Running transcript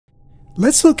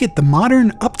Let's look at the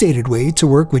modern, updated way to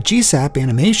work with GSAP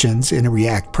animations in a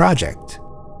React project.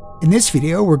 In this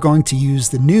video, we're going to use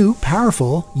the new,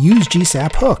 powerful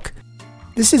useGSAP hook.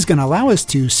 This is going to allow us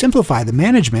to simplify the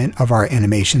management of our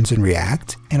animations in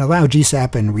React and allow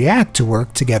GSAP and React to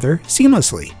work together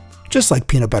seamlessly, just like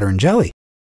peanut butter and jelly.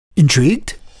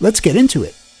 Intrigued? Let's get into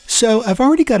it. So I've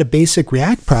already got a basic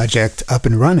React project up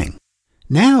and running.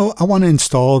 Now I want to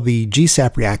install the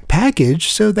GSAP React package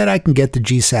so that I can get the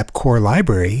GSAP core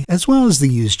library as well as the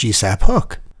useGSAP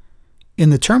hook. In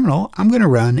the terminal, I'm going to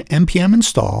run npm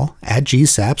install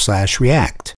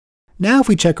 @gsap/react. Now if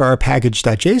we check our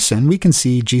package.json, we can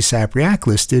see GSAP React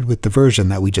listed with the version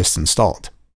that we just installed.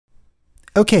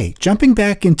 Okay, jumping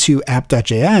back into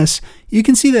app.js, you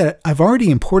can see that I've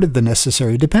already imported the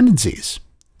necessary dependencies.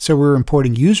 So we're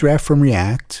importing useRef from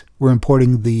React, we're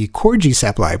importing the core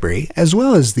GSAP library, as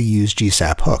well as the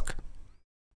useGSAP hook.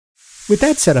 With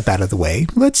that setup out of the way,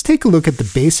 let's take a look at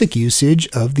the basic usage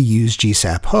of the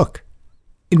useGSAP hook.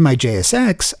 In my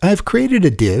JSX, I've created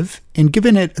a div and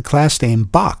given it a class name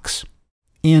box,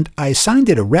 and I assigned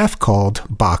it a ref called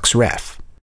boxRef.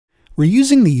 We're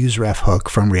using the useRef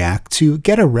hook from React to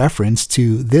get a reference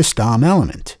to this DOM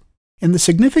element. And the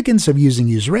significance of using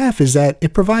useRef is that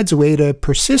it provides a way to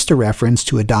persist a reference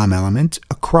to a DOM element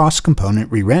across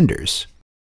component re-renders.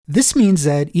 This means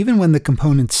that even when the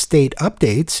component's state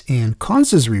updates and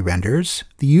causes re-renders,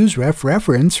 the useRef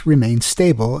reference remains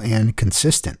stable and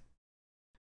consistent.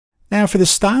 Now for the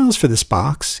styles for this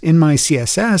box, in my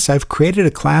CSS, I've created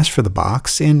a class for the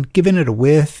box and given it a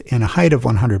width and a height of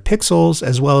 100 pixels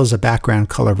as well as a background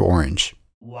color of orange.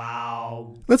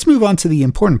 Wow. Let's move on to the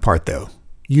important part though,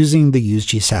 using the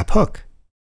useGSAP hook.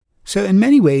 So in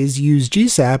many ways,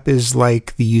 useGSAP is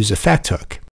like the useEffect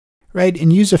hook, right? In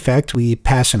useEffect, we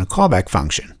pass in a callback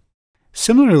function.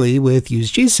 Similarly, with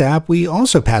useGSAP, we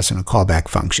also pass in a callback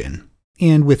function.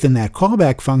 And within that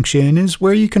callback function is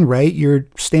where you can write your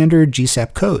standard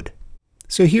GSAP code.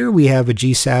 So here we have a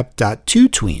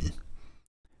GSAP.toTween.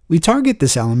 We target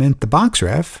this element, the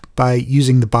boxRef, by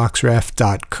using the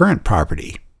boxRef.current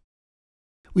property.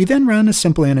 We then run a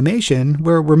simple animation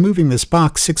where we're moving this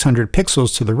box 600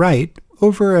 pixels to the right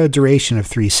over a duration of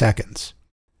 3 seconds.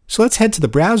 So let's head to the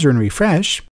browser and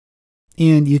refresh,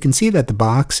 and you can see that the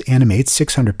box animates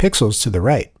 600 pixels to the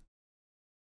right.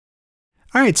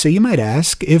 Alright, so you might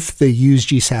ask, if the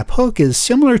useGSAP hook is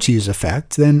similar to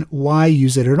useEffect, then why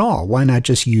use it at all? Why not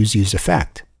just use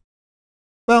useEffect?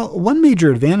 Well, one major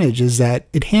advantage is that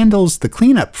it handles the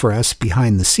cleanup for us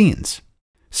behind the scenes.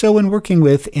 So when working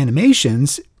with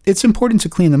animations, it's important to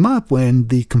clean them up when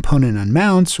the component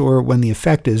unmounts or when the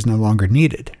effect is no longer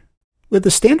needed. With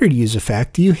the standard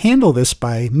useEffect, you handle this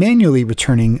by manually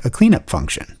returning a cleanup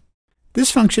function.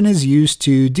 This function is used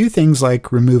to do things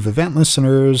like remove event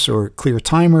listeners or clear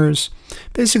timers,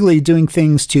 basically doing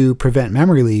things to prevent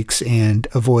memory leaks and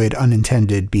avoid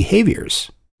unintended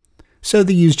behaviors. So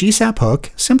the useGSAP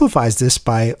hook simplifies this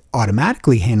by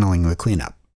automatically handling the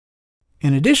cleanup.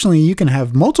 And additionally, you can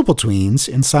have multiple tweens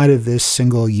inside of this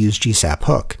single useGSAP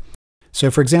hook.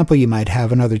 So for example, you might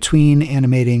have another tween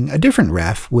animating a different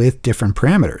ref with different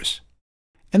parameters.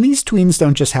 And these tweens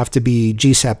don't just have to be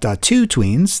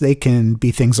GSAP.toTweens, they can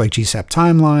be things like GSAP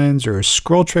timelines or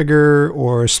scroll trigger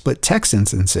or split text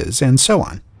instances and so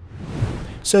on.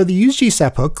 So the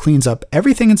useGSAP hook cleans up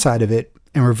everything inside of it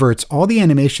and reverts all the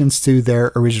animations to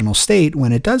their original state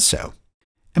when it does so.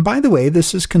 And by the way,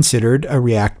 this is considered a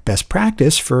React best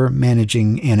practice for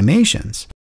managing animations.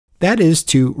 That is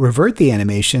to revert the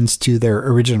animations to their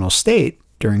original state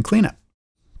during cleanup.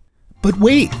 But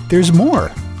wait, there's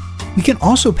more. We can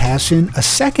also pass in a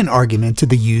second argument to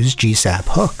the useGSAP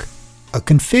hook, a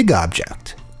config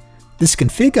object. This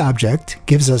config object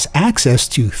gives us access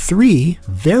to 3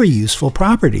 very useful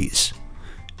properties: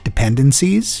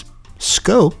 dependencies,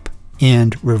 scope,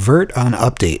 and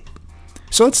revertOnUpdate.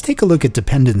 So let's take a look at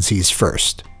dependencies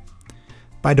first.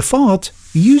 By default,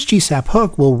 the useGSAP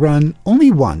hook will run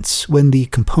only once when the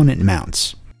component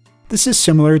mounts. This is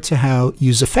similar to how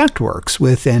useEffect works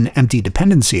with an empty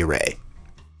dependency array.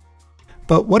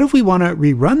 But what if we want to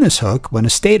rerun this hook when a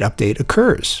state update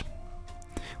occurs?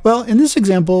 Well, in this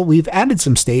example, we've added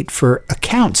some state for a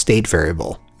count state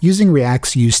variable using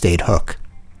React's useState hook.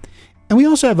 And we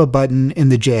also have a button in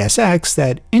the JSX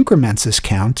that increments this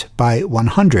count by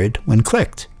 100 when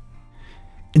clicked.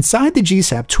 Inside the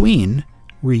GSAP tween,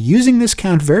 we're using this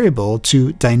count variable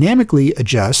to dynamically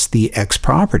adjust the X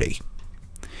property.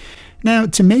 Now,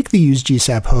 to make the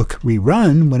useGSAP hook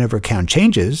rerun whenever count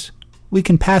changes, we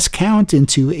can pass count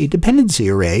into a dependency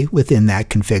array within that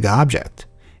config object.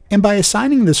 And by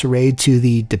assigning this array to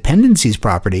the dependencies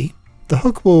property, the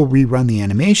hook will rerun the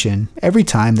animation every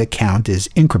time the count is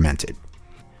incremented.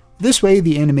 This way,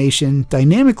 the animation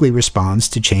dynamically responds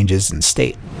to changes in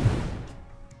state.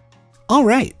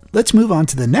 Alright, let's move on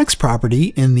to the next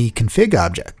property in the config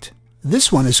object.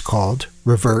 This one is called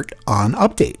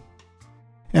revertOnUpdate.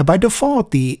 Now by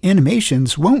default, the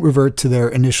animations won't revert to their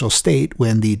initial state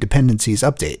when the dependencies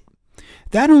update.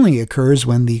 That only occurs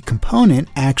when the component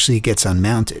actually gets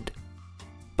unmounted.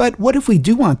 But what if we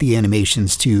do want the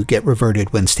animations to get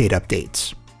reverted when state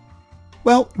updates?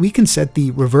 Well, we can set the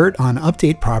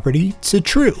revertOnUpdate property to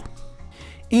true.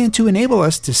 And to enable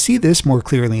us to see this more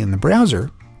clearly in the browser,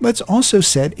 let's also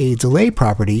set a delay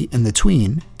property in the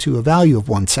tween to a value of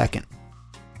 1 second.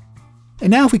 And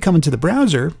now if we come into the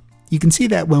browser, you can see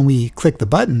that when we click the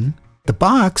button, the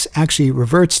box actually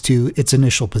reverts to its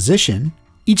initial position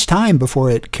each time before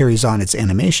it carries on its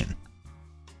animation.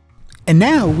 And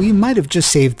now we might have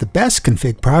just saved the best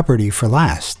config property for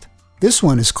last. This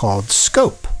one is called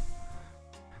scope.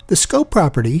 The scope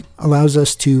property allows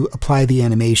us to apply the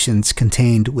animations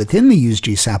contained within the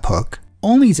useGSAP hook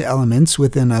only to elements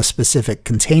within a specific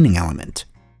containing element.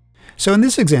 So in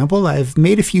this example, I've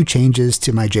made a few changes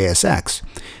to my JSX.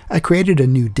 I created a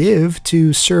new div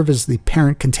to serve as the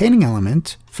parent containing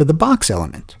element for the box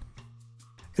element.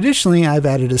 Additionally, I've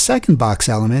added a second box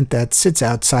element that sits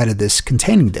outside of this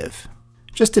containing div,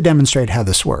 just to demonstrate how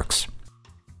this works.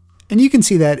 And you can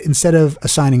see that instead of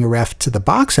assigning a ref to the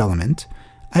box element,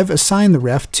 I've assigned the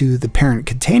ref to the parent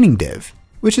containing div,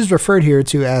 which is referred here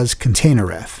to as container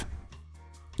ref.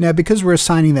 Now, because we're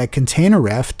assigning that container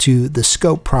ref to the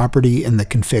scope property in the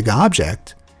config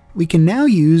object, we can now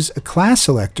use a class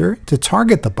selector to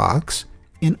target the box,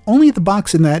 and only the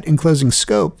box in that enclosing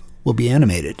scope will be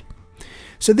animated.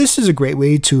 So this is a great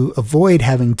way to avoid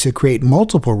having to create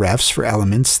multiple refs for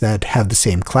elements that have the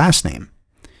same class name.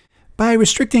 By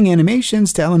restricting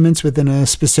animations to elements within a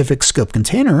specific scope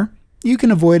container, you can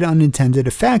avoid unintended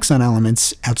effects on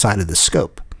elements outside of the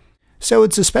scope. So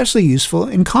it's especially useful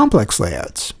in complex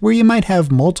layouts, where you might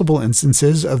have multiple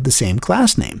instances of the same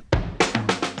class name.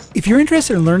 If you're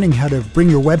interested in learning how to bring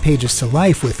your web pages to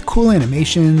life with cool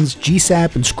animations,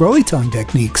 GSAP, and scrollytelling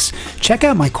techniques, check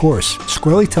out my course,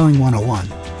 Scrollytelling 101.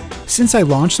 Since I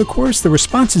launched the course, the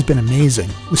response has been amazing,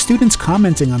 with students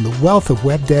commenting on the wealth of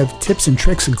web dev tips and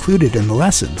tricks included in the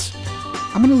lessons.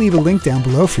 I'm going to leave a link down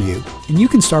below for you, and you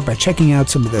can start by checking out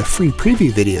some of the free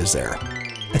preview videos there.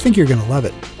 I think you're going to love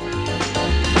it.